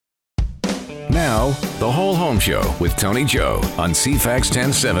Now, The Whole Home Show with Tony Joe on CFAX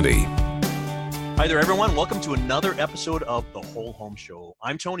 1070. Hi there, everyone. Welcome to another episode of The Whole Home Show.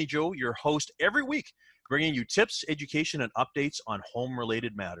 I'm Tony Joe, your host every week, bringing you tips, education, and updates on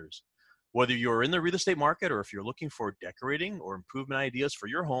home-related matters. Whether you're in the real estate market or if you're looking for decorating or improvement ideas for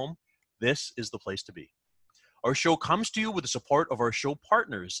your home, this is the place to be. Our show comes to you with the support of our show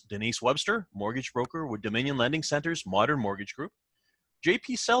partners, Denise Webster, mortgage broker with Dominion Lending Center's Modern Mortgage Group,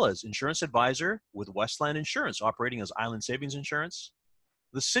 JP Sellas, insurance advisor with Westland Insurance, operating as Island Savings Insurance,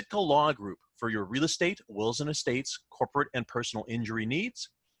 the Sitka Law Group for your real estate, wills and estates, corporate and personal injury needs,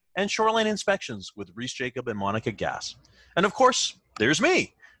 and Shoreline Inspections with Reese Jacob and Monica Gass. And of course, there's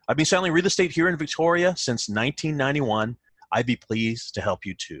me. I've been selling real estate here in Victoria since 1991. I'd be pleased to help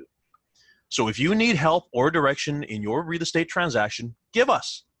you too. So if you need help or direction in your real estate transaction, give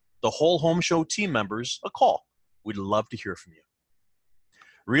us, the Whole Home Show team members, a call. We'd love to hear from you.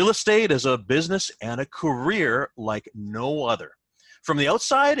 Real estate is a business and a career like no other. From the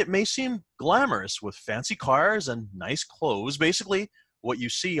outside, it may seem glamorous with fancy cars and nice clothes, basically what you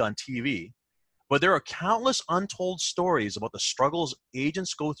see on TV. But there are countless untold stories about the struggles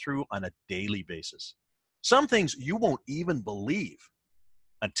agents go through on a daily basis. Some things you won't even believe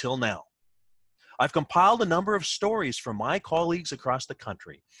until now. I've compiled a number of stories from my colleagues across the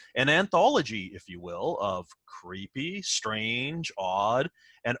country, an anthology, if you will, of creepy, strange, odd,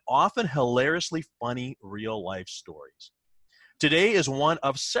 and often hilariously funny real-life stories. Today is one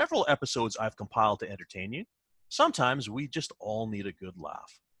of several episodes I've compiled to entertain you. Sometimes we just all need a good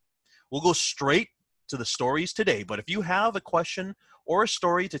laugh. We'll go straight to the stories today, but if you have a question or a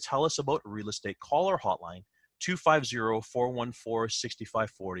story to tell us about real estate, call our hotline,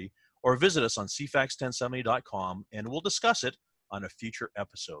 250-414-6540, or visit us on cfax1070.com, and we'll discuss it on a future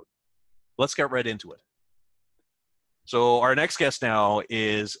episode. Let's get right into it. So our next guest now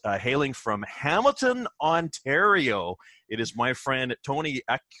is hailing from Hamilton, Ontario. It is my friend Tony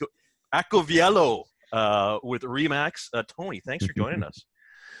Iacoviello with RE/MAX. Tony, thanks for joining us.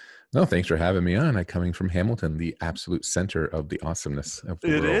 No, thanks for having me on. I'm coming from Hamilton, the absolute center of the awesomeness of the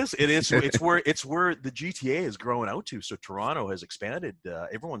world. It is. So it's where the GTA is growing out to. So Toronto has expanded.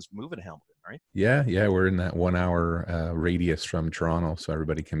 Everyone's moving to Hamilton, right? Yeah. We're in that 1 hour radius from Toronto, so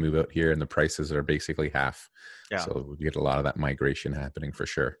everybody can move out here, and the prices are basically half. Yeah. So we get a lot of that migration happening for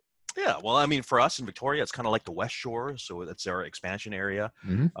sure. Yeah, well, I mean, for us in Victoria, it's kind of like the West Shore, so that's our expansion area.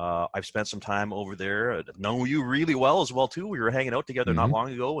 Mm-hmm. I've spent some time over there. I know you really well as well, too. We were hanging out together not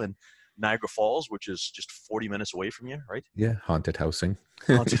long ago in Niagara Falls, which is just 40 minutes away from you, right? Yeah, haunted housing.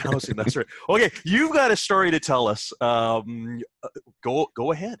 Haunted housing, that's right. Okay, you've got a story to tell us. Go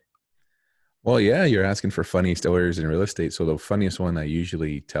ahead. Well, yeah, you're asking for funny stories in real estate. So the funniest one I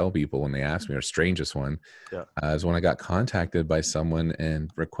usually tell people when they ask me, or strangest one, is when I got contacted by someone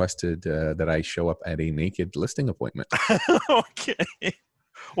and requested that I show up at a naked listing appointment. Okay.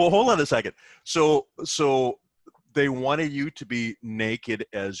 Well, hold on a second. So they wanted you to be naked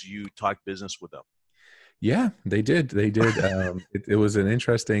as you talk business with them. Yeah, they did. It was an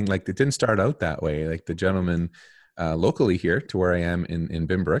interesting, it didn't start out that way. Like the gentleman locally here to where I am in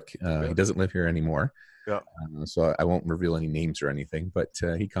Bimbrook. He doesn't live here anymore. Yeah. So I won't reveal any names or anything, but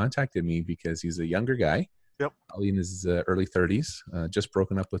he contacted me because he's a younger guy. Yep. Probably in his early 30s, just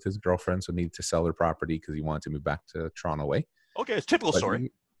broken up with his girlfriend, so needed to sell their property because he wanted to move back to Toronto way. Okay, it's a typical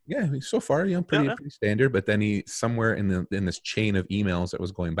story. So far, pretty standard. But then he, somewhere in this chain of emails that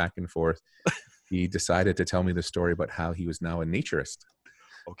was going back and forth, he decided to tell me the story about how he was now a naturist.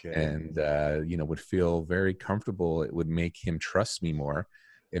 Okay. And, would feel very comfortable. It would make him trust me more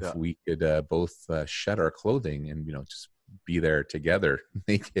if we could both shed our clothing and, just be there together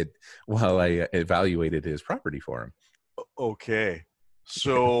naked while I evaluated his property for him. Okay.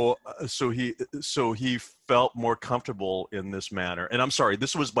 So he felt more comfortable in this manner. And I'm sorry,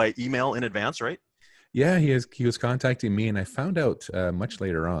 this was by email in advance, right? Yeah, he was contacting me, and I found out much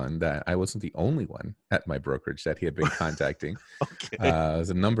later on that I wasn't the only one at my brokerage that he had been contacting. Okay. There's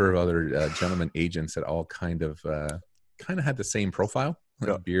a number of other gentlemen agents that all kind of had the same profile,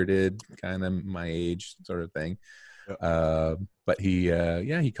 bearded, kind of my age sort of thing. Yeah. But he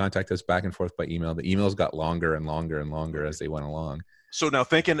contacted us back and forth by email. The emails got longer and longer and longer as they went along. So now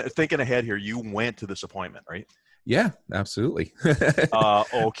thinking ahead here, you went to this appointment, right? Yeah, absolutely.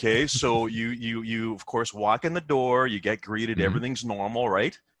 Okay. So you of course walk in the door, you get greeted, everything's normal,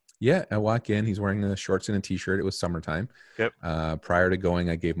 right? Yeah, I walk in, he's wearing the shorts and a t-shirt. It was summertime. Yep. Prior to going,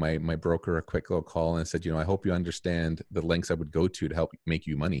 I gave my broker a quick little call and said, I hope you understand the lengths I would go to help make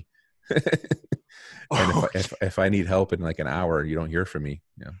you money. And if I need help in like an hour, you don't hear from me,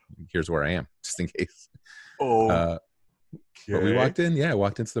 here's where I am, just in case. But we walked in. Yeah,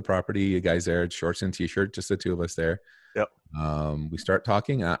 walked into the property. A guy's there, shorts and t-shirt, just the two of us there. Yep. We start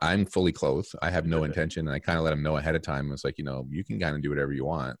talking. I'm fully clothed. I have no intention. And I kind of let him know ahead of time. I was like, you can kind of do whatever you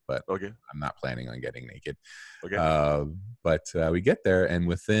want, but I'm not planning on getting naked. Okay. But we get there, and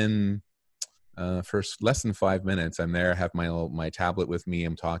within for less than 5 minutes, I'm there, have my tablet with me.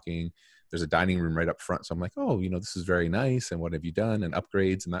 I'm talking. There's a dining room right up front. So I'm like, oh, this is very nice. And what have you done? And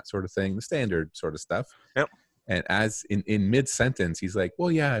upgrades and that sort of thing. The standard sort of stuff. Yep. And as in mid-sentence, he's like, well,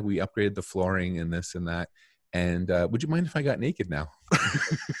 yeah, we upgraded the flooring and this and that. And would you mind if I got naked now?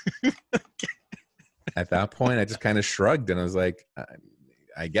 At that point, I just kind of shrugged and I was like,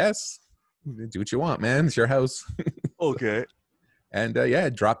 I guess. Do what you want, man. It's your house. Okay. And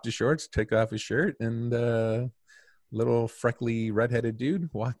dropped his shorts, took off his shirt, and little freckly redheaded dude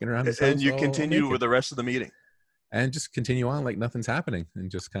walking around his house. And you continue with the rest of the meeting. And just continue on like nothing's happening,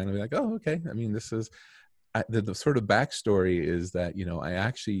 and just kind of be like, oh, okay. I mean, this is the sort of backstory is that, I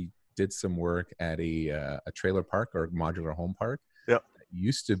actually did some work at a trailer park or modular home park. Yep. It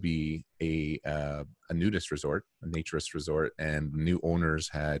used to be a nudist resort, a naturist resort, and new owners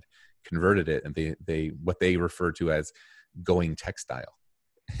had converted it, and they what they refer to as going textile.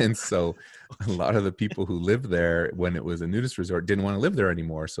 And so a lot of the people who lived there when it was a nudist resort didn't want to live there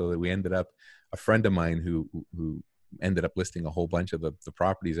anymore. So that we ended up, a friend of mine who ended up listing a whole bunch of the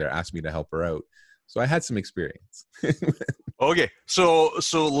properties there asked me to help her out. So I had some experience. Okay. So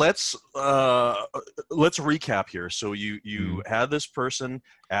let's recap here. So you had this person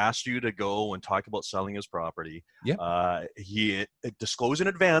asked you to go and talk about selling his property. Yeah. He disclosed in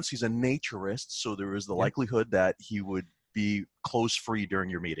advance he's a naturist, so there is the likelihood that he would be clothes free during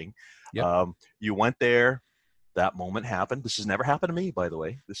your meeting. Yep. You went there. That moment happened. This has never happened to me, by the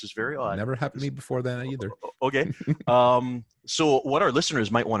way. This is very odd. Never happened to me before then either. Okay. So what our listeners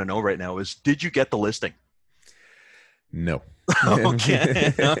might want to know right now is, did you get the listing? No.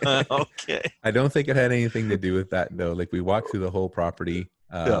 Okay. Okay. I don't think it had anything to do with that, though. Like, we walked through the whole property.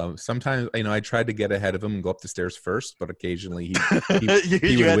 Sometimes, I tried to get ahead of him and go up the stairs first, but occasionally he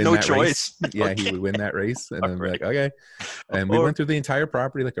you would had win no that choice. race. Yeah, Okay. he would win that race, and then be like, okay. And we went through the entire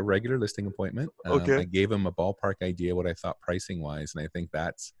property like a regular listing appointment. Okay. I gave him a ballpark idea what I thought pricing wise, and I think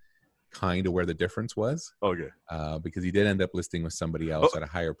that's kind of where the difference was. Okay. Because he did end up listing with somebody else at a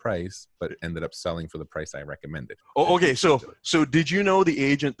higher price, but ended up selling for the price I recommended. Oh, okay. So did you know the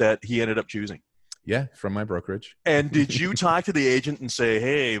agent that he ended up choosing? Yeah, from my brokerage. And did you talk to the agent and say,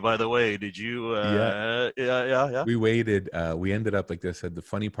 hey, by the way, did you? Yeah. We waited. We ended up, like I said, the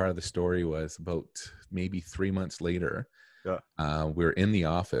funny part of the story was about maybe 3 months later. Yeah. We were in the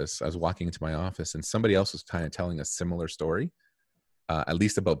office. I was walking into my office, and somebody else was kind of telling a similar story, at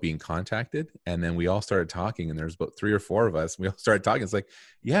least about being contacted. And then we all started talking, and there's about 3 or 4 of us. We all started talking. It's like,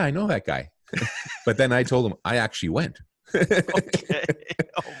 yeah, I know that guy. But then I told him I actually went. Okay.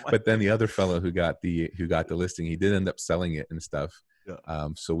 But then the other fellow who got the listing, he did end up selling it and stuff. Yeah.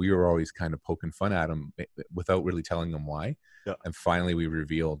 So we were always kind of poking fun at him without really telling him why. Yeah. And finally we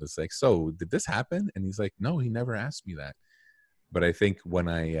revealed, it's like, so did this happen? And he's like, no, he never asked me that. But I think when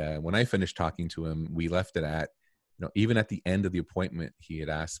I finished talking to him, we left it at, even at the end of the appointment, he had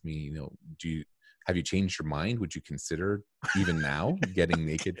asked me, have you changed your mind? Would you consider even now getting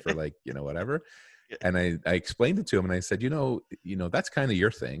naked for whatever? And I explained it to him, and I said, that's kind of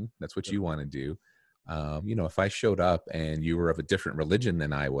your thing. That's what you want to do. If I showed up and you were of a different religion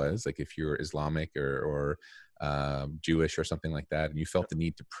than I was, like if you're Islamic or Jewish or something like that, and you felt the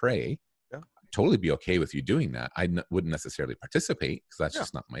need to pray, I'd totally be okay with you doing that. I wouldn't necessarily participate because that's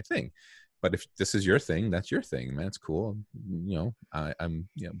just not my thing. But if this is your thing, that's your thing, man. It's cool. I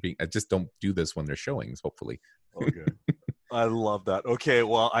just don't do this when they're showings, hopefully. Okay. I love that. Okay,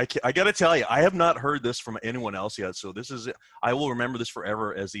 well, I got to tell you, I have not heard this from anyone else yet. So I will remember this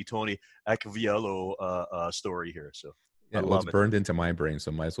forever as the Tony Iacoviello story here. So yeah, it's burned into my brain,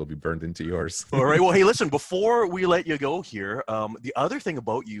 so might as well be burned into yours. All right. Well, hey, listen, before we let you go here, the other thing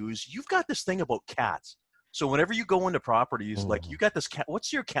about you is you've got this thing about cats. So whenever you go into properties, like you got this cat.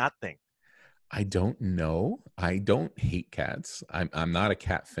 What's your cat thing? I don't know. I don't hate cats. I'm not a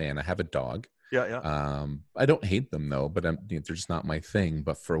cat fan. I have a dog. Yeah. I don't hate them though, but they're just not my thing.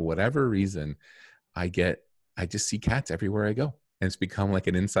 But for whatever reason, I just see cats everywhere I go, and it's become like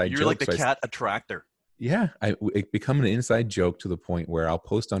an inside joke. You're like the cat attractor. Yeah, it become an inside joke to the point where I'll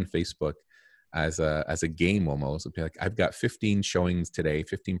post on Facebook as a game almost. It'll be like, I've got 15 showings today,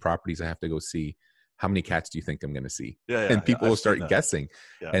 15 properties I have to go see. How many cats do you think I'm going to see? And people will start guessing.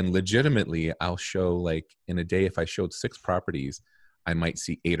 Yeah. And legitimately, I'll show, like, in a day, if I showed 6 properties, I might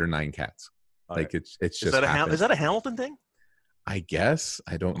see 8 or 9 cats. Like it's just is that a Hamilton thing? I guess.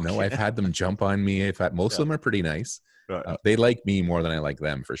 I don't know. I've had them jump on me. Most of them are pretty nice. They like me more than I like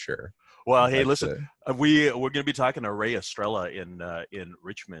them, for sure. Well, hey, listen, we're going to be talking to Ray Estrella in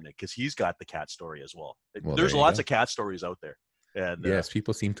Richmond, because he's got the cat story as well. There's lots of cat stories out there. And yes,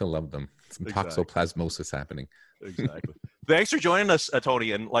 people seem to love them. Some toxoplasmosis happening. Exactly. Thanks for joining us,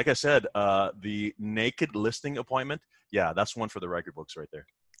 Tony. And like I said, the naked listing appointment, that's one for the record books right there.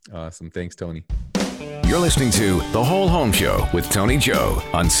 Awesome. Thanks, Tony. You're listening to The Whole Home Show with Tony Joe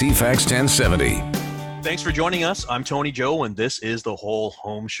on CFAX 1070. Thanks for joining us. I'm Tony Joe, and this is The Whole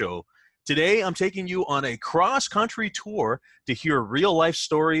Home Show. Today, I'm taking you on a cross-country tour to hear real-life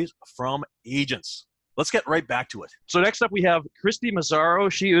stories from agents. Let's get right back to it. So next up, we have Kristy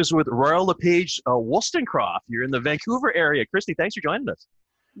Masaro. She is with Royal LePage Wolstencroft. You're in the Vancouver area. Kristy, thanks for joining us.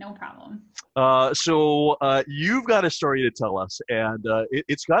 No problem. So you've got a story to tell us, and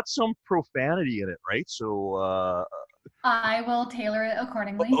it's got some profanity in it, right? So I will tailor it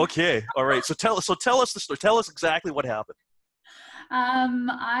accordingly. Okay, all right. So tell us the story. Tell us exactly what happened.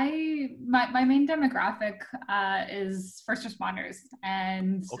 My main demographic is first responders,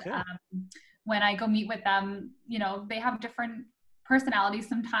 and when I go meet with them, they have different personalities.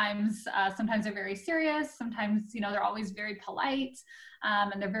 Sometimes they're very serious. Sometimes, they're always very polite,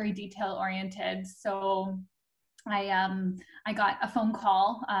 and they're very detail oriented. So I got a phone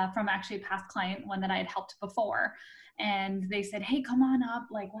call from actually a past client, one that I had helped before, and they said, "Hey, come on up.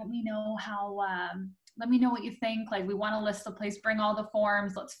 Like, let me know what you think. Like, we want to list the place, bring all the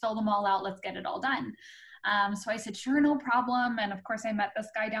forms, let's fill them all out, let's get it all done." So I said, "Sure, no problem." And of course I met this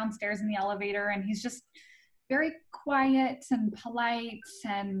guy downstairs in the elevator, and he's just very quiet and polite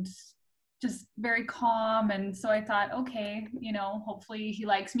and just very calm. And so I thought, okay, hopefully he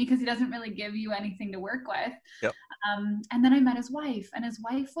likes me, because he doesn't really give you anything to work with. Yep. And then I met his wife, and his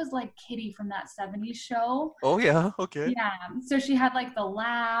wife was like Kitty from that 70s show. Oh yeah. Okay. Yeah. So she had like the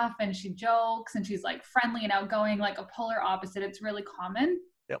laugh, and she jokes, and she's like friendly and outgoing, like a polar opposite. It's really common.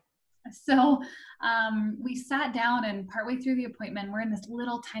 Yep. So we sat down, and partway through the appointment, we're in this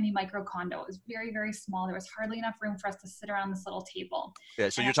little tiny micro condo. It was very, very small. There was hardly enough room for us to sit around this little table. Yeah.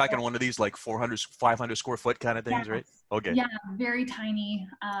 So you're talking one of these like 400, 500 square foot kind of things, right? Okay. Yeah, very tiny.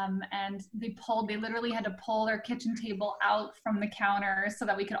 And they literally had to pull their kitchen table out from the counter so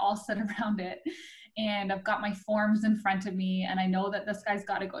that we could all sit around it. And I've got my forms in front of me, and I know that this guy's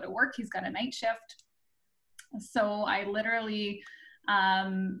got to go to work. He's got a night shift. So I literally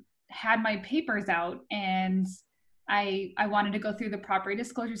had my papers out, and I wanted to go through the property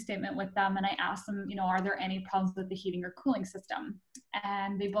disclosure statement with them, and I asked them, are there any problems with the heating or cooling system?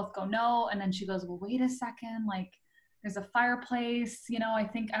 And they both go no. And then she goes, "Well, wait a second, like there's a fireplace, I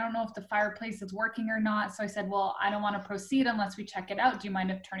don't know if the fireplace is working or not." So I said, "Well, I don't want to proceed unless we check it out. Do you mind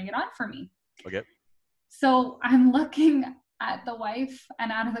if turning it on for me?" Okay. So I'm looking at the wife,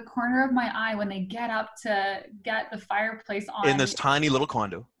 and out of the corner of my eye, when they get up to get the fireplace on in this tiny little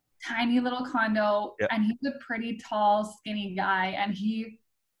condo, yep. And he's a pretty tall, skinny guy, and he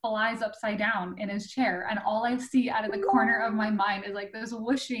flies upside down in his chair, and all I see out of the corner of my mind is like this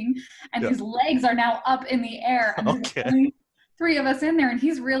whooshing, and his legs are now up in the air, and there's only 3 of us in there, and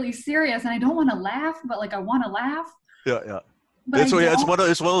he's really serious, and I don't want to laugh, but like I want to laugh. Yeah. It's one of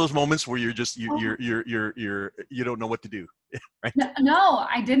those moments where you're just you don't know what to do. Right? No,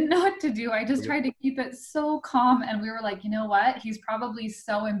 I didn't know what to do. I just tried to keep it so calm, and we were like, you know what? He's probably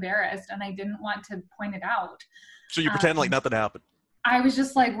so embarrassed, and I didn't want to point it out. So you pretend like nothing happened. I was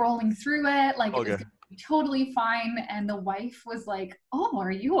just like rolling through it, like it was gonna be totally fine. And the wife was like, "Oh,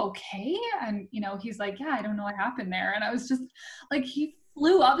 are you okay?" And he's like, "Yeah, I don't know what happened there." And I was just like, he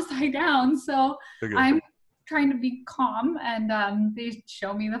flew upside down. So I'm trying to be calm, and they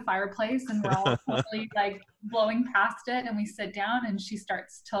show me the fireplace, and we're all totally like blowing past it, and we sit down, and she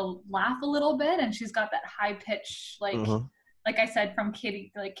starts to laugh a little bit, and she's got that high pitch like I said, from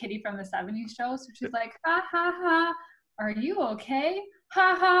Kitty from the 70s show. So she's like, "Ha ha ha, are you okay?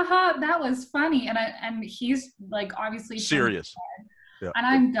 Ha ha ha, that was funny." And he's like obviously serious. Yeah. And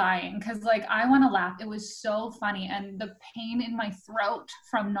I'm dying because like I want to laugh. It was so funny, and the pain in my throat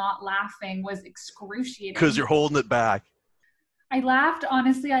from not laughing was excruciating. Because you're holding it back. I laughed,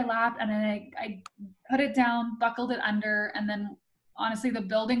 honestly. I laughed, and then I put it down, buckled it under, and then honestly, the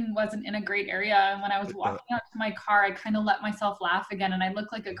building wasn't in a great area. And when I was walking out to my car, I kind of let myself laugh again, and I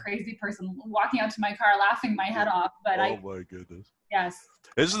looked like a crazy person walking out to my car, laughing my head off. But my goodness. Yes.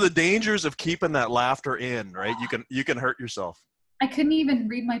 This is the dangers of keeping that laughter in, right? You can hurt yourself. I couldn't even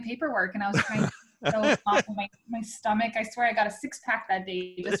read my paperwork, and I was trying to so my stomach. I swear I got a 6-pack that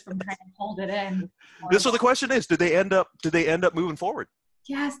day just from trying to hold it in. So the question is, did they end up moving forward?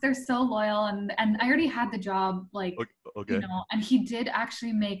 Yes, they're so loyal, and I already had the job, like, okay. You know, and he did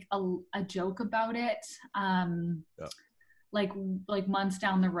actually make a joke about it, like months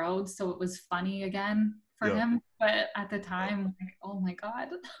down the road, so it was funny again for him. But at the time, like, oh my God.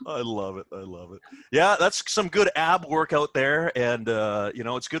 I love it. Yeah, that's some good ab work out there, and you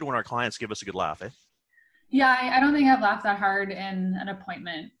know, it's good when our clients give us a good laugh, eh? Yeah, I don't think I've laughed that hard in an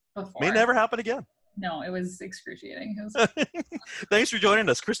appointment before. May never happen again. No, it was excruciating. Thanks for joining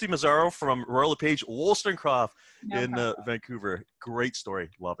us. Kristy Masaro from Royal LePage Wolstencroft in Vancouver. Great story.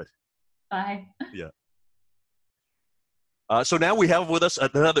 Love it. Bye. Yeah. So now we have with us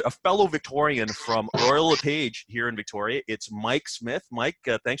a fellow Victorian from Royal LePage here in Victoria. It's Mike Smith. Mike,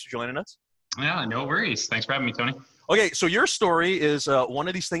 thanks for joining us. Yeah, no worries. Thanks for having me, Tony. Okay, so your story is one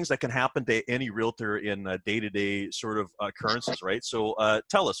of these things that can happen to any realtor in day-to-day sort of occurrences, right? So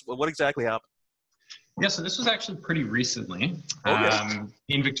tell us, what exactly happened? Yeah, so this was actually pretty recently.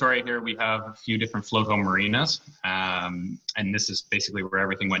 In Victoria here, we have a few different float home marinas, and this is basically where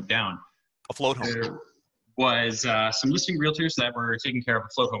everything went down. A float home. There was some listing realtors that were taking care of a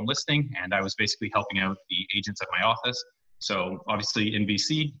float home listing, and I was basically helping out the agents at my office. So obviously in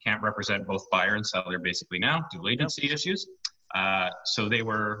BC, can't represent both buyer and seller basically now, dual agency issues. So they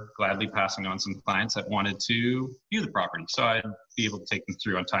were gladly passing on some clients that wanted to view the property. So I'd be able to take them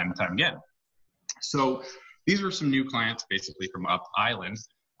through on time and time again. So these were some new clients basically from up island.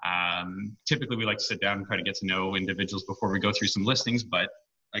 Typically we like to sit down and try to get to know individuals before we go through some listings. But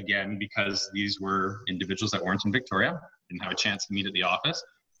again, because these were individuals that weren't in Victoria, didn't have a chance to meet at the office.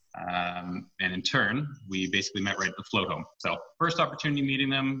 And in turn, we basically met right at the float home. So first opportunity meeting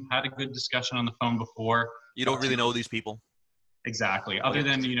them, had a good discussion on the phone before. You don't really know these people? Exactly. Other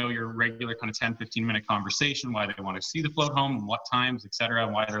than, you know, your regular kind of 10, 15-minute conversation, why they want to see the float home, and what times, et cetera,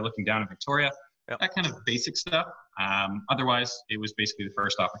 and why they're looking down in Victoria. Yep. That kind of basic stuff. Otherwise, it was basically the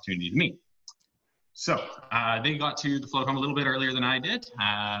first opportunity to meet. So they got to the float home a little bit earlier than I did.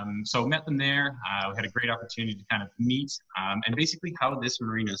 So met them there. We had a great opportunity to kind of meet. And basically how this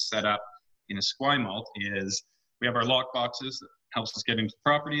marina is set up in Esquimalt is we have our lock boxes that helps us get into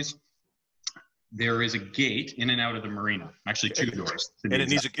properties. There is a gate in and out of the marina, actually 2 doors. And it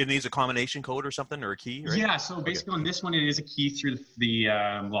needs a combination code or something, or a key, right? Yeah, so basically on this one, it is a key through the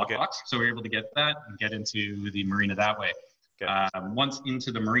lock box. So we're able to get that and get into the marina that way. Okay. Once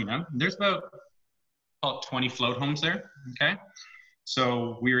into the marina, there's about 20 float homes there, okay?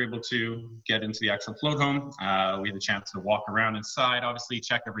 So we were able to get into the actual float home. We had a chance to walk around inside, obviously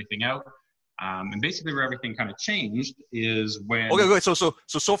check everything out. And basically where everything kind of changed is when... Okay, good.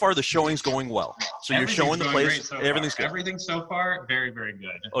 So far the showing's going well. So you're showing the place, everything's good. Everything so far, very, very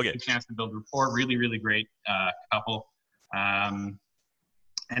good. Okay. A chance to build rapport, really, really great couple. And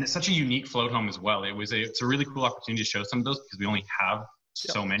it's such a unique float home as well. It's a really cool opportunity to show some of those because we only have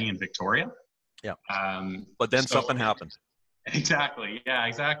so many in Victoria. Yeah. But then something happened. Exactly. Yeah,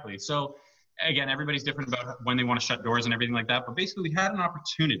 exactly. So again, everybody's different about when they want to shut doors and everything like that. But basically we had an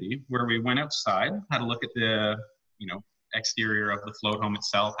opportunity where we went outside, had a look at the, you know, exterior of the float home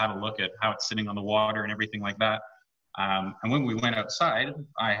itself, had a look at how it's sitting on the water and everything like that. And when we went outside,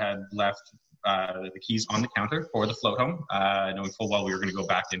 I had left the keys on the counter for the float home, knowing full well we were going to go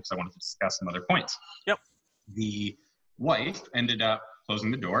back in because I wanted to discuss some other points. Yep. The wife ended up closing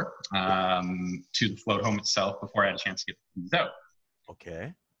the door to the float home itself before I had a chance to get the keys out.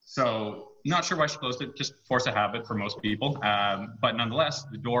 Okay. So not sure why she closed it, just force of habit for most people. But nonetheless,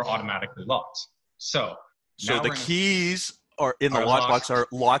 the door automatically locks. So the keys are in the lockbox are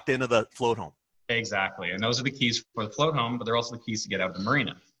locked into the float home. Exactly. And those are the keys for the float home, but they're also the keys to get out of the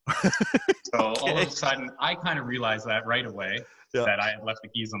marina. So all of a sudden, I kind of realized that right away, that I had left the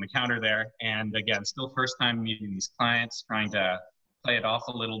keys on the counter there. And again, still first time meeting these clients, trying to play it off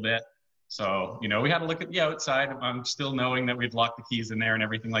a little bit. So, you know, we had to look at the outside. I'm still knowing that we'd locked the keys in there and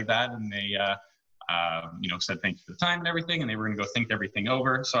everything like that. And they, you know, said thank you for the time and everything. And they were going to go think everything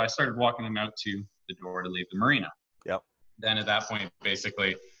over. So I started walking them out to the door to leave the marina. Yep. Then at that point,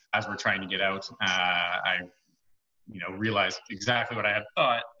 basically, as we're trying to get out, I, you know, realized exactly what I had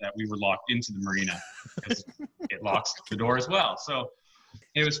thought, that we were locked into the marina because it locks the door as well. So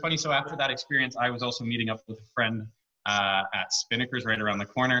it was funny. So after that experience, I was also meeting up with a friend at Spinnaker's right around the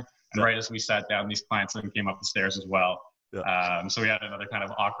corner. And right as we sat down, these clients then came up the stairs as well. Yeah. So we had another kind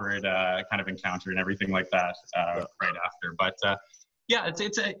of awkward kind of encounter and everything like that right after. But yeah,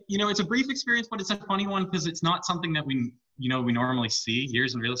 it's a, you know, it's a brief experience, but it's a funny one because it's not something that we normally see.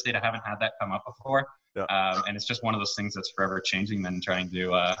 Years in real estate, I haven't had that come up before. Yeah. And it's just one of those things that's forever changing, then trying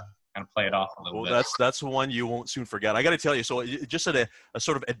to kind of play it off a little bit. Well, that's one you won't soon forget. I got to tell you, so just a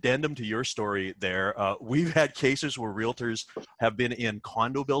sort of addendum to your story there, we've had cases where realtors have been in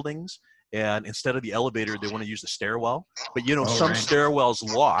condo buildings, and instead of the elevator, they want to use the stairwell. But some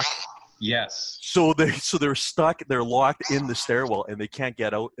stairwells lock. Yes. So they're stuck. They're locked in the stairwell, and they can't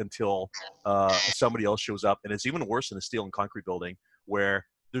get out until somebody else shows up. And it's even worse in a steel and concrete building where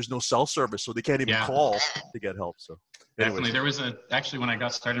there's no cell service, so they can't even call to get help. So anyways. Definitely, there was actually when I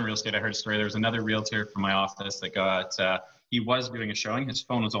got started in real estate, I heard a story. There was another realtor from my office that got. He was doing a showing. His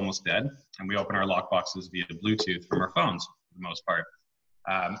phone was almost dead, and we open our lock boxes via Bluetooth from our phones for the most part.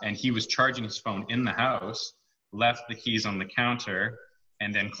 And he was charging his phone in the house, left the keys on the counter,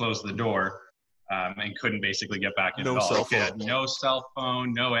 and then closed the door, and couldn't basically get back in. No cell phone. No cell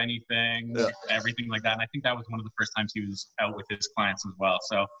phone, no anything, everything like that. And I think that was one of the first times he was out with his clients as well.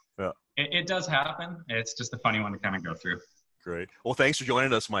 So it does happen. It's just a funny one to kind of go through. Great. Well, thanks for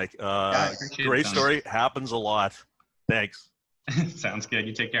joining us, Mike. Great story. Happens a lot. Thanks. Sounds good.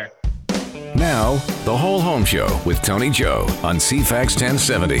 You take care. Now, The Whole Home Show with Tony Joe on CFAX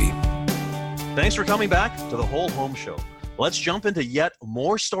 1070. Thanks for coming back to The Whole Home Show. Let's jump into yet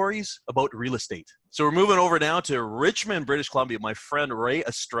more stories about real estate. So we're moving over now to Richmond, British Columbia. My friend Ray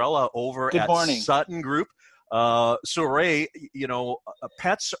Estrella over at Sutton Group. So Ray,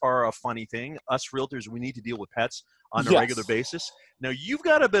 pets are a funny thing. Us realtors, we need to deal with pets on a regular basis. Now, you've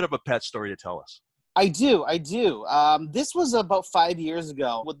got a bit of a pet story to tell us. I do. This was about 5 years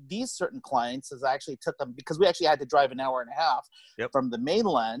ago. With these certain clients, as I actually took them, because we actually had to drive an hour and a half from the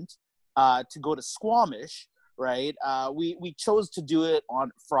mainland to go to Squamish. Right. We chose to do it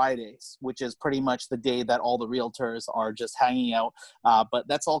on Fridays, which is pretty much the day that all the realtors are just hanging out. But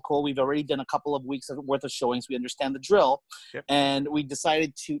that's all cool. We've already done a couple of weeks worth of showings. We understand the drill. And we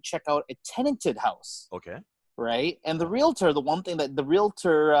decided to check out a tenanted house. Okay. Right. And the realtor, the one thing that the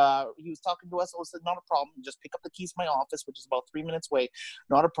realtor, he was talking to us, said, not a problem. Just pick up the keys to my office, which is about 3 minutes away.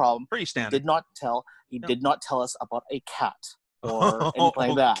 Not a problem. Pretty standard. He did not tell us about a cat or anything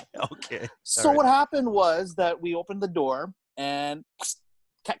like that. Okay. So what happened was that we opened the door and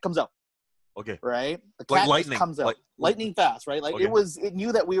cat comes out. Okay. Right? The cat just comes out. Lightning fast, right? Like it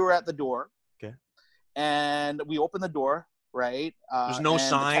knew that we were at the door. Okay. And we opened the door, right? There's no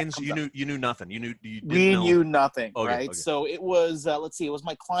signs. You knew nothing. We knew nothing, right? Okay. So it was it was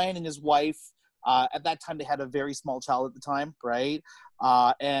my client and his wife. At that time they had a very small child at the time, right?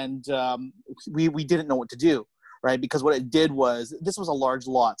 And we didn't know what to do. Right, because what it did was, this was a large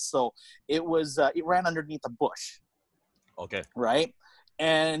lot, so it was it ran underneath a bush. Okay. Right,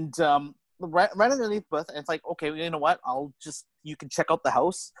 and right underneath the bush, and it's like, okay, you know what? You can check out the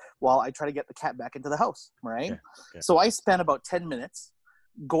house while I try to get the cat back into the house. Right. Okay. So I spent about 10 minutes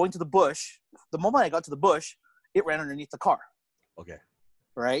going to the bush. The moment I got to the bush, it ran underneath the car. Okay.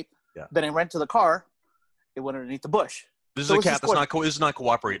 Right. Yeah. Then I ran to the car. It went underneath the bush. This is a cat that's not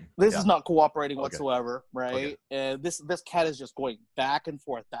cooperating. This is not cooperating whatsoever, right? Okay. And this cat is just going back and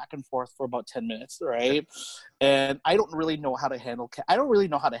forth for about 10 minutes, right? And I don't really know how to handle cats. I don't really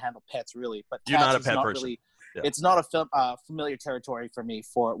know how to handle pets, really. But you're not a pet person. Really, it's not a familiar territory for me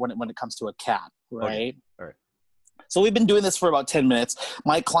for when it comes to a cat, right? Okay. All right. So we've been doing this for about 10 minutes.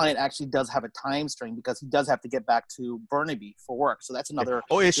 My client actually does have a time strain because he does have to get back to Burnaby for work. So that's another.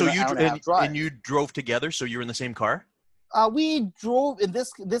 Oh, yeah. So you drove together. So you're in the same car. We drove in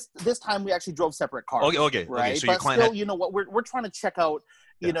this time. We actually drove separate cars. Okay. Right. So but still, you know what? We're trying to check out.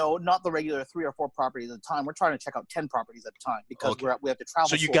 You know, not the regular 3 or 4 properties at a time. We're trying to check out 10 properties at a time because we have to travel.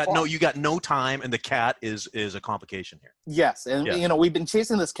 So you got no time, and the cat is a complication here. Yes, and we've been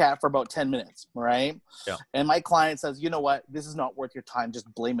chasing this cat for about 10 minutes, right? Yeah. And my client says, you know what? This is not worth your time.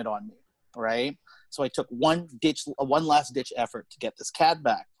 Just blame it on me, right? So I took one last ditch effort to get this cat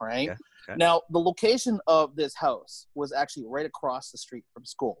back, right? Okay. Now the location of this house was actually right across the street from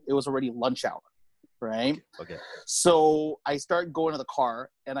school. It was already lunch hour. Right. Okay. So I start going to the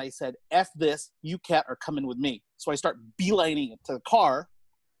car and I said, F this, you cat are coming with me. So I start beelining to the car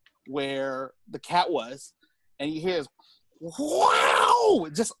where the cat was, and you hear this, wow,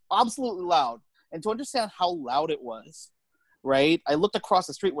 just absolutely loud. And to understand how loud it was, right, I looked across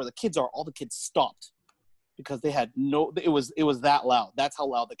the street where the kids are. All the kids stopped because they had it was that loud. That's how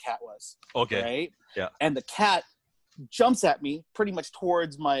loud the cat was. Okay. Right. Yeah. And the cat jumps at me pretty much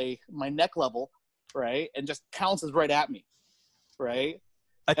towards my neck level. Right, and just pounces right at me, right?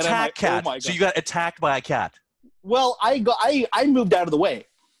 Attack cat. Oh, so you got attacked by a cat. Well, I moved out of the way,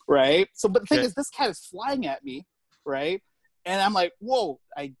 right? So, but the thing is, this cat is flying at me, right? And I'm like, whoa!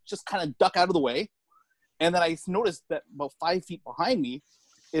 I just kind of duck out of the way, and then I noticed that about 5 feet behind me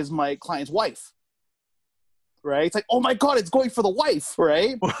is my client's wife. right? It's like, oh my God, it's going for the wife,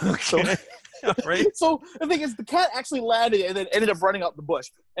 right? Okay. Right. So the thing is, the cat actually landed and then ended up running out the bush.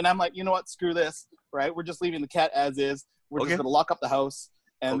 And I'm like, you know what? Screw this, right? We're just leaving the cat as is. We're just going to lock up the house.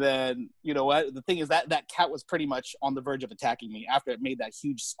 And then, you know what? The thing is that cat was pretty much on the verge of attacking me after it made that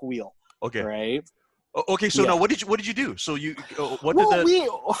huge squeal. Okay. Right. Okay. So now, what did you do? So you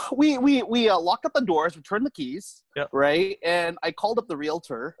we locked up the doors, returned the keys. Yep. Right. And I called up the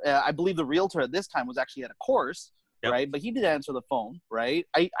realtor. I believe the realtor at this time was actually at a course. Yep. Right. But he didn't answer the phone. Right.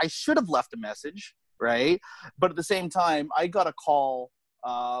 I should have left a message. Right. But at the same time, I got a call.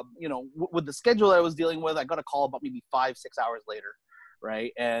 With the schedule that I was dealing with, I got a call about maybe 5-6 hours later.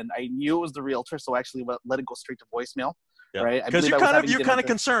 Right. And I knew it was the realtor. So I actually let it go straight to voicemail. Yeah. Right. Because you're kind of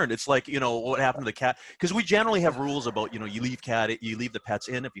concerned. It's like, what happened to the cat? Because we generally have rules about, you leave the pets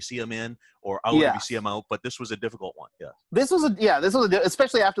in if you see them in, or out if you see them out. But this was a difficult one. Yeah. This was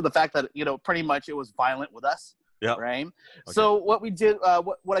especially after the fact that, pretty much it was violent with us. Yeah. Right. Okay. So what we did,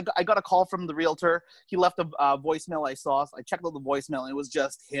 I got a call from the realtor. He left a voicemail. I checked out the voicemail, and it was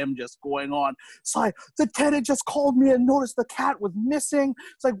just him just going on. It's like, the tenant just called me and noticed the cat was missing.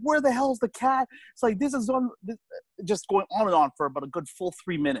 It's like, where the hell's the cat? It's like, just going on and on for about a good full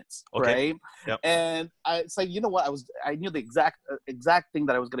 3 minutes. Okay. Right. Yep. And it's like, you know what? I knew the exact thing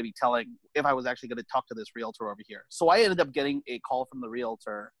that I was going to be telling if I was actually going to talk to this realtor over here. So I ended up getting a call from the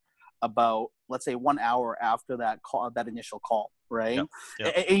realtor about, let's say, 1 hour after that initial call, right? Yep.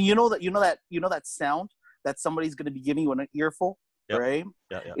 Yep. And you know that sound that somebody's going to be giving you an earful, yep. Right?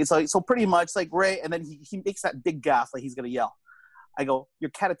 Yeah, yeah. It's like, so pretty much like, right? And then he makes that big gasp, like he's going to yell. I go,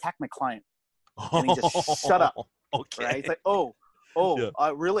 your cat attacked my client, and he just shut up. Okay. Right? It's like,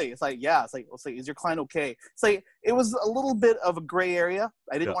 really? It's like, yeah. It's like, is your client okay? It's like, it was a little bit of a gray area.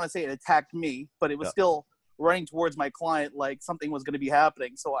 I didn't want to say it attacked me, but it was still running towards my client like something was going to be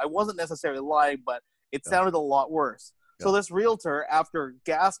happening. So I wasn't necessarily lying, but it sounded a lot worse. Yeah. So this realtor, after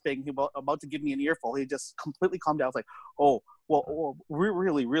gasping, about to give me an earful, he just completely calmed down. I was like, we're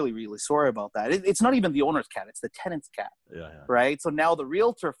really, really, really sorry about that. It's not even the owner's cat; it's the tenant's cat. Yeah. Right. So now the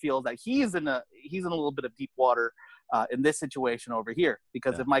realtor feels that he's in a little bit of deep water in this situation over here,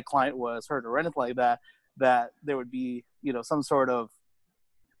 because if my client was hurt or anything like that, there would be some sort of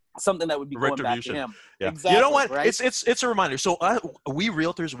something that would be going back to him. Yeah. Exactly, you know what? Right? It's a reminder. So we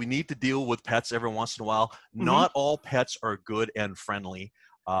realtors, we need to deal with pets every once in a while. Mm-hmm. Not all pets are good and friendly.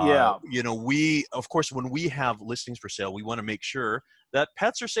 We, of course, when we have listings for sale, we want to make sure that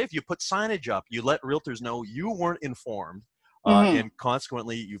pets are safe. You put signage up. You let realtors know you weren't informed. And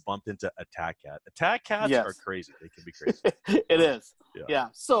consequently, you bumped into attack cat. Attack cats are crazy. They can be crazy. It is. Yeah.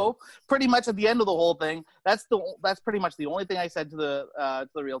 So pretty much at the end of the whole thing, that's pretty much the only thing I said to the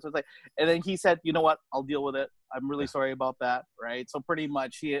realtor. And then he said, you know what? I'll deal with it. I'm really sorry about that. Right. So pretty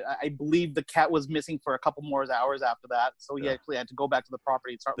much I believe the cat was missing for a couple more hours after that. So he actually had to go back to the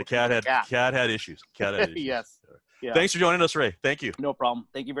property and start looking for the cat. Cat had issues. Yes. Yeah. Thanks for joining us, Ray. Thank you. No problem.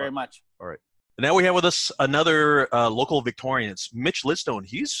 Thank you very much. All right. Now we have with us another local Victorian. It's Mitch Lidstone.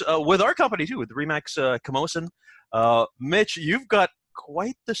 He's with our company too, with Remax Camosun. Mitch, you've got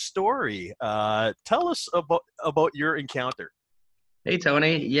quite the story. Tell us about your encounter. Hey,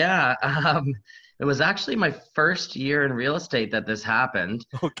 Tony. Yeah, it was actually my first year in real estate that this happened.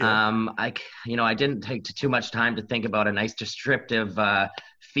 Okay. I didn't take too much time to think about a nice descriptive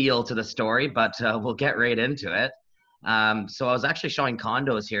feel to the story, but we'll get right into it. So I was actually showing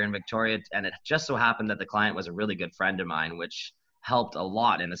condos here in Victoria, and it just so happened that the client was a really good friend of mine, which helped a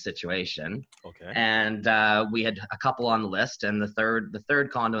lot in the situation. Okay. And we had a couple on the list, and the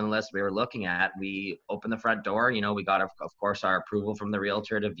third condo on the list we were looking at, we opened the front door. We got, of course, our approval from the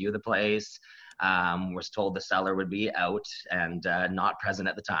realtor to view the place. Was told the seller would be out and not present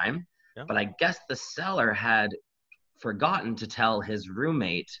at the time. Yeah. But I guess the seller had forgotten to tell his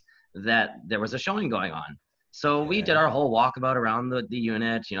roommate that there was a showing going on. So we did our whole walkabout around the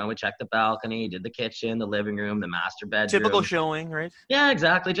unit. We checked the balcony, did the kitchen, the living room, the master bedroom. Typical showing, right? Yeah,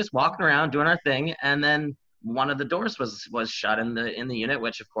 exactly. Just walking around, doing our thing. And then one of the doors was shut in the unit,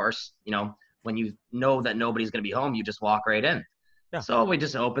 which of course, when you know that nobody's going to be home, you just walk right in. Yeah. So we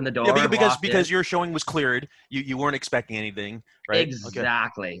just opened the door. Yeah, because your showing was cleared, you weren't expecting anything, right?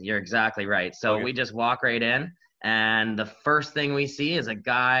 Exactly. Okay. You're exactly right. So we just walk right in, and the first thing we see is a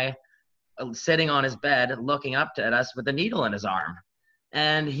guy sitting on his bed looking up at us with a needle in his arm.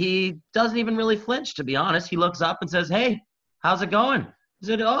 And he doesn't even really flinch, to be honest. He looks up and says, "Hey, how's it going?"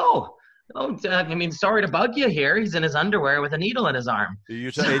 I said, sorry to bug you here. He's in his underwear with a needle in his arm.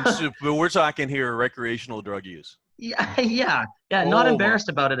 But we're talking here recreational drug use. Yeah. Not embarrassed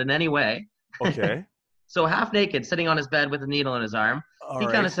about it in any way. Okay. So half naked, sitting on his bed with a needle in his arm. He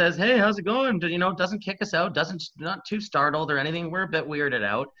kind of says, "Hey, how's it going?" Doesn't kick us out, not too startled or anything. We're a bit weirded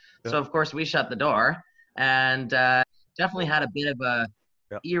out. Yeah. So of course we shut the door, and definitely had a bit of a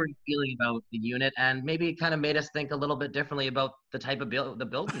eerie feeling about the unit, and maybe it kind of made us think a little bit differently about the type of the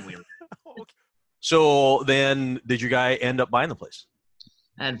building we were in. Okay. So then did you guys end up buying the place?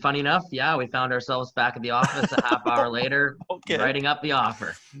 And funny enough, we found ourselves back at the office a half hour later, writing up the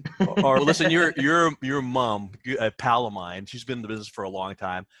offer. Or listen, your mom, a pal of mine, she's been in the business for a long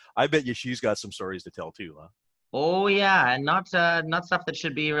time. I bet you she's got some stories to tell too, huh? Oh yeah, and not stuff that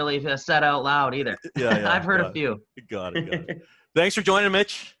should be really said out loud either. Yeah, I've heard a few. Got it. Thanks for joining,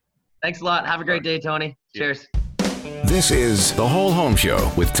 Mitch. Thanks a lot. Have a great day, Tony. Cheers. This is The Whole Home Show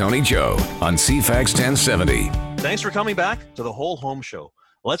with Tony Joe on CFAX 1070. Thanks for coming back to The Whole Home Show.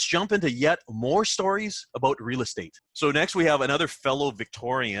 Let's jump into yet more stories about real estate. So next we have another fellow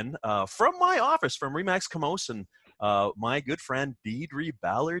Victorian from my office, from RE/MAX Camosun, my good friend Deedrie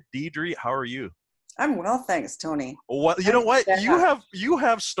Ballard. Deedrie, how are you? I'm well, thanks, Tony. Well, you know what? You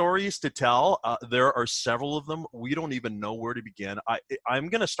have stories to tell. There are several of them. We don't even know where to begin. I'm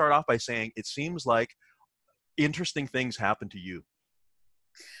going to start off by saying it seems like interesting things happen to you.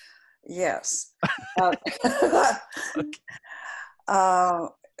 Yes.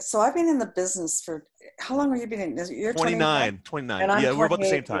 So I've been in the business for, how long have you been in? You're 29. Yeah, we're about the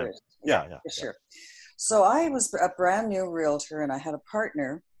same time. Yeah. Sure. So I was a brand new realtor, and I had a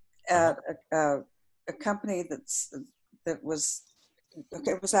partner at a company it was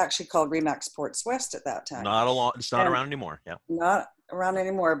actually called RE/MAX Ports West at that time. It's not around anymore. Yeah. Not around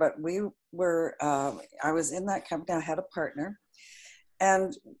anymore, but we were, I was in that company. I had a partner.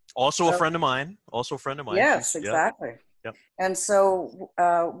 And also a friend of mine. Yes, exactly. Yep. And so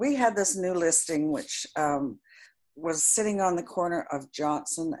we had this new listing, which was sitting on the corner of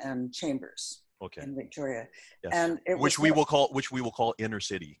Johnson and Chambers in Victoria. Yes. And which we will call inner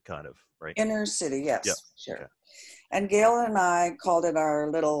city, kind of, right? Inner city, yes. Yep. Sure. Okay. And Gail and I called it our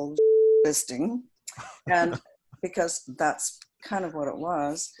little listing, and because that's kind of what it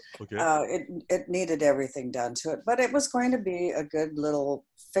was. Okay. It needed everything done to it, but it was going to be a good little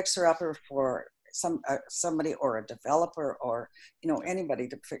fixer-upper for somebody or a developer or anybody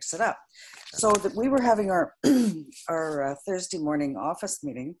to fix it up. So that we were having our our Thursday morning office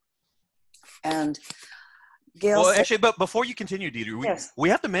meeting, and Gail said, actually, but before you continue, Deedrie, we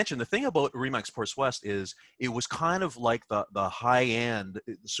have to mention the thing about RE/MAX Ports West is it was kind of like the high end.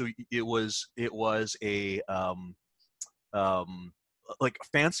 So it was a like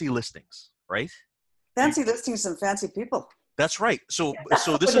fancy listings, right? Fancy listings and fancy people. That's right. So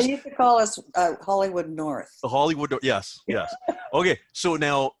this they used to call us Hollywood North. The Hollywood, yes. Okay, so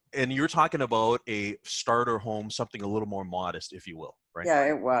now, and you're talking about a starter home, something a little more modest, if you will, right? Yeah,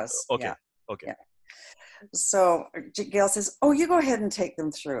 it was. Okay. Yeah. Okay. Yeah. So Gail says, "Oh, you go ahead and take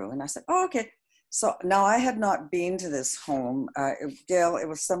them through," and I said, "Oh, okay." So now I had not been to this home. It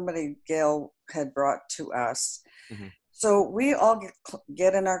was somebody Gail had brought to us. Mm-hmm. So we all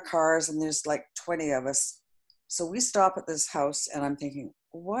get in our cars, and there's like 20 of us. So we stop at this house, and I'm thinking,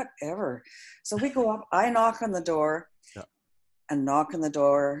 whatever. So we go up. I knock on the door, and knock on the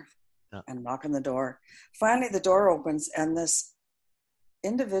door, and knock on the door. Finally, the door opens, and this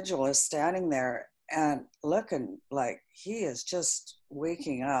individual is standing there and looking like he is just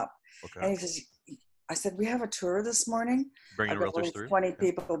waking up. Okay. And he says, I said, "We have a tour this morning. Bringing realtors through. 20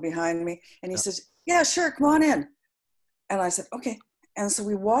 people behind me." And he says, "Yeah, sure, come on in." And I said, "Okay." And so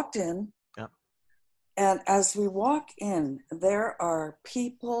we walked in. And as we walk in, there are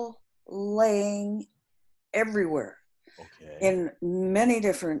people laying everywhere in many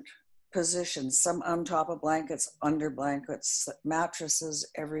different positions, some on top of blankets, under blankets, mattresses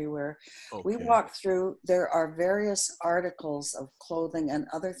everywhere. Okay. We walk through, there are various articles of clothing and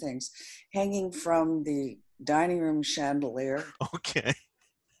other things hanging from the dining room chandelier. Okay.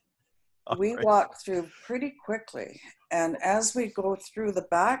 We walk through pretty quickly. And as we go through the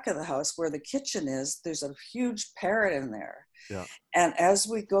back of the house where the kitchen is, there's a huge parrot in there. Yeah. And as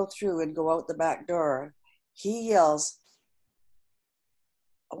we go through and go out the back door, he yells,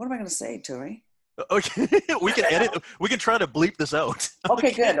 what am I going to say, Tony? Okay, we can edit. We can try to bleep this out.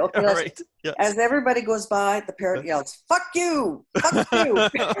 Okay, good. Okay, all right. Yes. As everybody goes by, the parrot yells, "Fuck you! Fuck you!"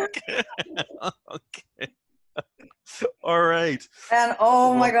 Okay. Okay. All right. And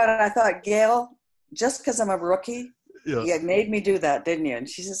oh my God, I thought, Gail, just because I'm a rookie, you made me do that, didn't you? And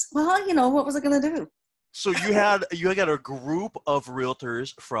she says, "Well, what was I going to do?" So you got a group of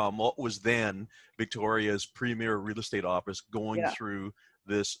realtors from what was then Victoria's premier real estate office going through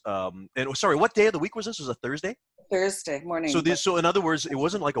this. And sorry, what day of the week was this? Was it a Thursday? Thursday morning. So in other words, it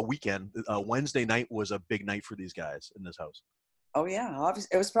wasn't like a weekend. Wednesday night was a big night for these guys in this house. Oh yeah, obviously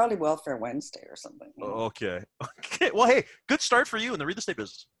it was probably Welfare Wednesday or something. Okay. Well, hey, good start for you in the real estate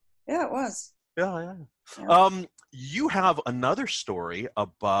business. Yeah, it was. Yeah. You have another story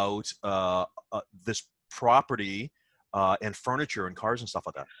about this property and furniture and cars and stuff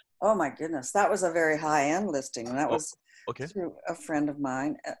like that. Oh my goodness, that was a very high-end listing, and that was through a friend of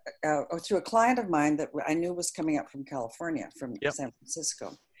mine, or through a client of mine that I knew was coming up from California, from San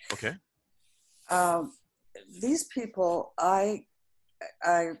Francisco. Okay. These people, I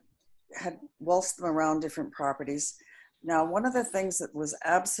had waltzed them around different properties. Now, one of the things that was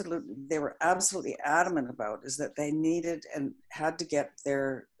they were absolutely adamant about is that they needed and had to get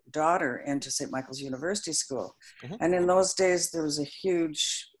their daughter into St. Michael's University School. Mm-hmm. And in those days, there was a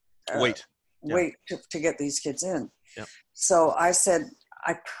huge wait to get these kids in. Yep. So I said,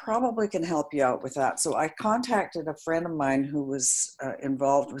 I probably can help you out with that. So I contacted a friend of mine who was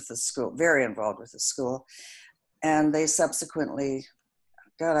involved with the school, very involved with the school. And they subsequently,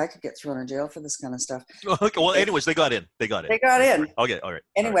 God, I could get thrown in jail for this kind of stuff. Okay, well, anyways, they got in. They got in. Okay, all right.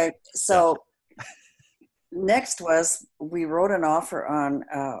 Anyway, next was we wrote an offer on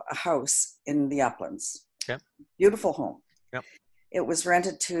a house in the Uplands. Okay. Beautiful home. Yep. It was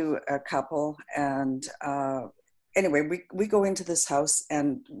rented to a couple, and anyway, we go into this house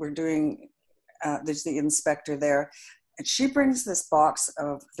and we're doing, there's the inspector there, and she brings this box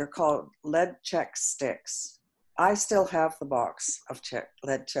of, they're called lead check sticks. I still have the box of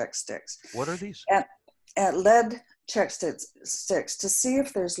lead check sticks. What are these? At lead check sticks to see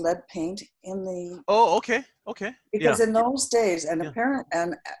if there's lead paint in the. Oh, okay. Because in those days, and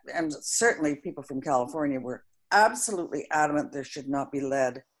and certainly people from California were absolutely adamant there should not be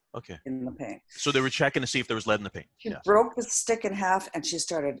lead in the paint. So they were checking to see if there was lead in the paint. She broke the stick in half and she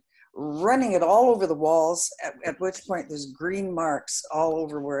started running it all over the walls, at which point there's green marks all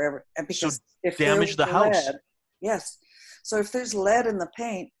over wherever. And because if damage the house. Yes. So if there's lead in the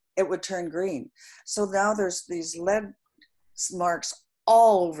paint, it would turn green. So now there's these lead marks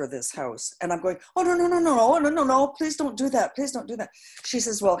all over this house. And I'm going, oh, no, please don't do that. Please don't do that. She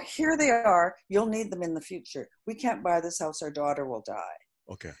says, well, here they are. You'll need them in the future. We can't buy this house. Our daughter will die.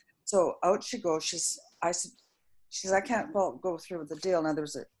 Okay. So out she goes. I said, I can't go through with the deal. Now there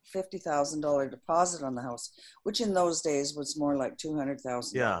was a $50,000 deposit on the house, which in those days was more like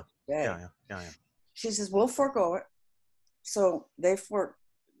 $200,000 a day. Yeah. She says, we'll forego it. So they forego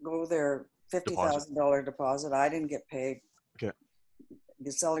their $50,000 deposit. I didn't get paid. Okay.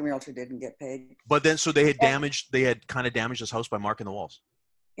 The selling realtor didn't get paid. But then, so they had kind of damaged this house by marking the walls.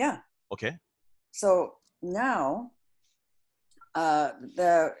 Yeah. Okay. So now,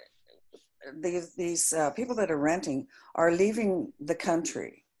 these people that are renting are leaving the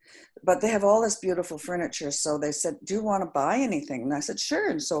country, but they have all this beautiful furniture. So they said, do you want to buy anything? And I said, sure.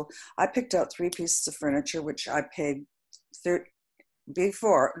 And so I picked out 3 pieces of furniture, which I paid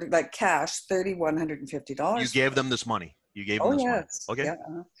before, like cash, $3,150. You gave them this money. You gave them this money. Okay. Yeah.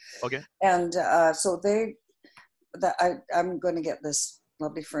 Okay. And so I'm going to get this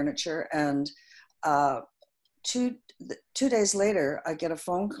lovely furniture. And 2 days later, I get a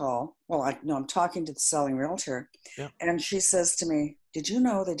phone call. Well, I'm talking to the selling realtor. Yeah. And she says to me, did you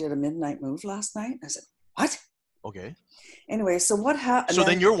know they did a midnight move last night? I said, what? Okay. Anyway, so what happened? So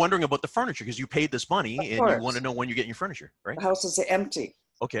then you're wondering about the furniture because you paid this money and you want to know when you're getting your furniture, right? The house is empty.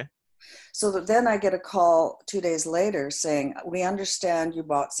 Okay. So then I get a call 2 days later saying, we understand you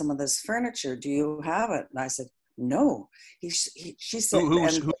bought some of this furniture. Do you have it? And I said, no. She said, who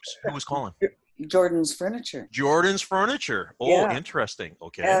was calling? Jordan's Furniture. Jordan's Furniture. Oh, yeah. Interesting.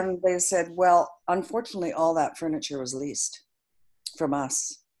 Okay. And they said, well, unfortunately, all that furniture was leased from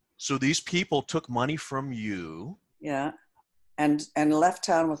us. So these people took money from you. Yeah. And left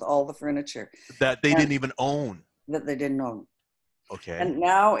town with all the furniture. That they didn't even own. That they didn't own. Okay. And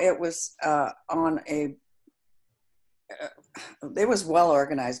now it was it was well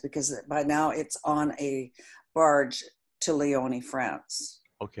organized because by now it's on a barge to Leone, France.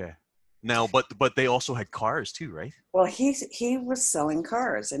 Okay. Now, but they also had cars too, right? Well, he was selling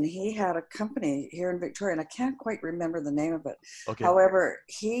cars, and he had a company here in Victoria, and I can't quite remember the name of it. Okay. However,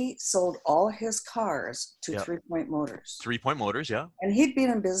 he sold all his cars to 3 Point Motors. 3 Point Motors, yeah. And he'd been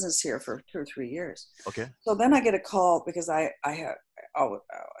in business here for 2 or 3 years. Okay. So then I get a call because I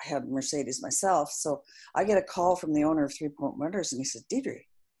had Mercedes myself. So I get a call from the owner of 3 Point Motors, and he said, Deedrie,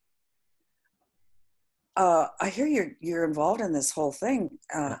 I hear you're involved in this whole thing.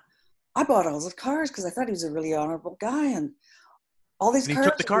 I bought all the cars because I thought he was a really honorable guy, and all these cars,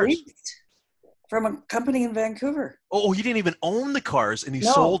 took the cars from a company in Vancouver. Oh, he didn't even own the cars, and he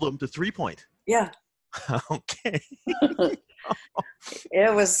sold them to 3 Point. Yeah. Okay.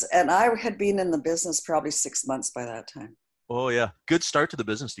 It was, and I had been in the business probably 6 months by that time. Oh yeah, good start to the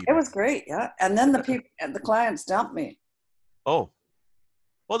business, Deedrie. It was great, yeah. And then the clients dumped me. Oh,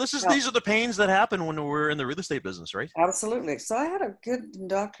 well, these are the pains that happen when we're in the real estate business, right? Absolutely. So I had a good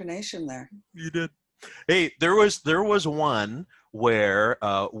indoctrination there. You did. Hey, there was one where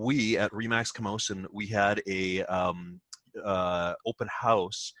we at Remax Camosun, we had a open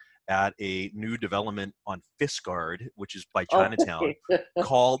house at a new development on Fiskard, which is by Chinatown,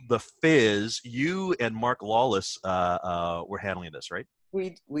 called the Fizz. You and Mark Lawless were handling this, right?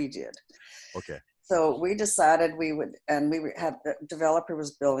 We did. Okay. So we decided we would, and had the developer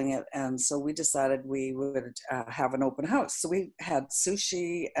was building it, and so we decided we would have an open house. So we had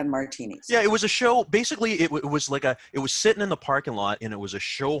sushi and martinis. Yeah, it was a show. Basically, it was sitting in the parking lot, and it was a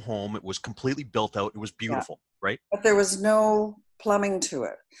show home. It was completely built out. It was beautiful, right? But there was no plumbing to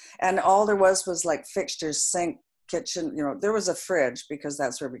it, and all there was like fixtures, sink, kitchen. You know, there was a fridge because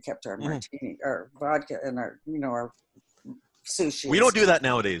that's where we kept our martini, our vodka, and our sushi. We don't do that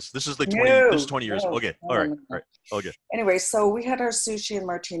nowadays. This is 20 years. Okay. All right. Okay. Anyway, so we had our sushi and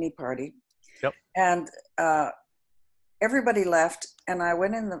martini party. Yep. And everybody left, and I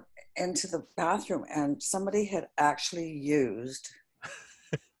went into the bathroom, and somebody had actually used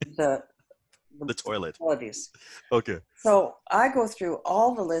the toilet. Facilities. Okay. So I go through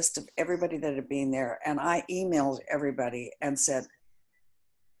all the list of everybody that had been there, and I emailed everybody and said,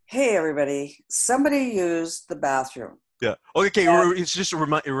 "Hey, everybody, somebody used the bathroom." Yeah. Okay. It's just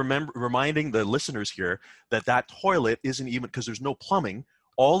reminding the listeners here that toilet isn't even, because there's no plumbing.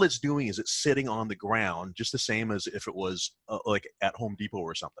 All it's doing is it's sitting on the ground, just the same as if it was like at Home Depot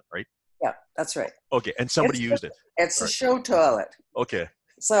or something, right? Yeah, that's right. Okay. And somebody used it. It's a show toilet. Okay.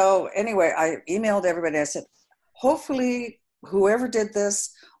 So anyway, I emailed everybody. I said, hopefully whoever did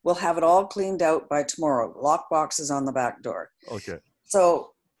this will have it all cleaned out by tomorrow. Lock boxes on the back door. Okay.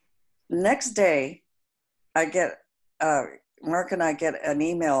 So next day, Mark and I get an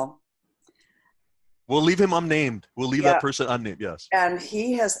email. We'll leave him unnamed. We'll leave that person unnamed, yes. And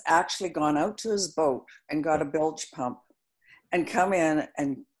he has actually gone out to his boat and got a bilge pump and come in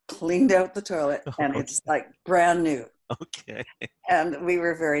and cleaned out the toilet, and it's like brand new. Okay. And we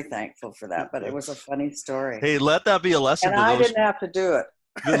were very thankful for that, but it was a funny story. Hey, let that be a lesson. And I didn't have to do it.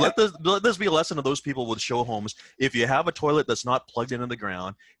 let this be a lesson to those people with show homes. If you have a toilet that's not plugged into the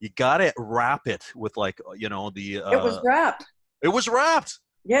ground, you gotta wrap it with it was wrapped. It was wrapped.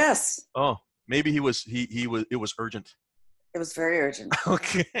 Yes. Oh, maybe it was urgent. It was very urgent.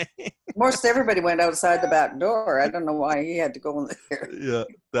 Okay. Most everybody went outside the back door. I don't know why he had to go in there. Yeah,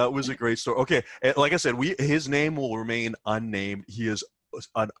 that was a great story. Okay, and like I said, his name will remain unnamed. He is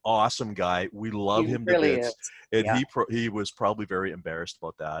an awesome guy. We love him to bits. And he was probably very embarrassed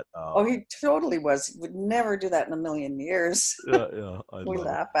about that. He totally was. He would never do that in a million years. Yeah. We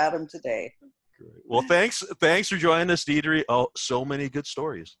laugh at him today. Great. Well, thanks for joining us, Deedrie. Oh, so many good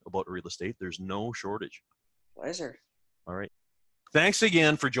stories about real estate. There's no shortage. Pleasure. All right. Thanks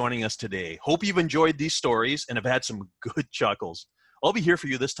again for joining us today. Hope you've enjoyed these stories and have had some good chuckles. I'll be here for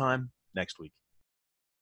you this time next week.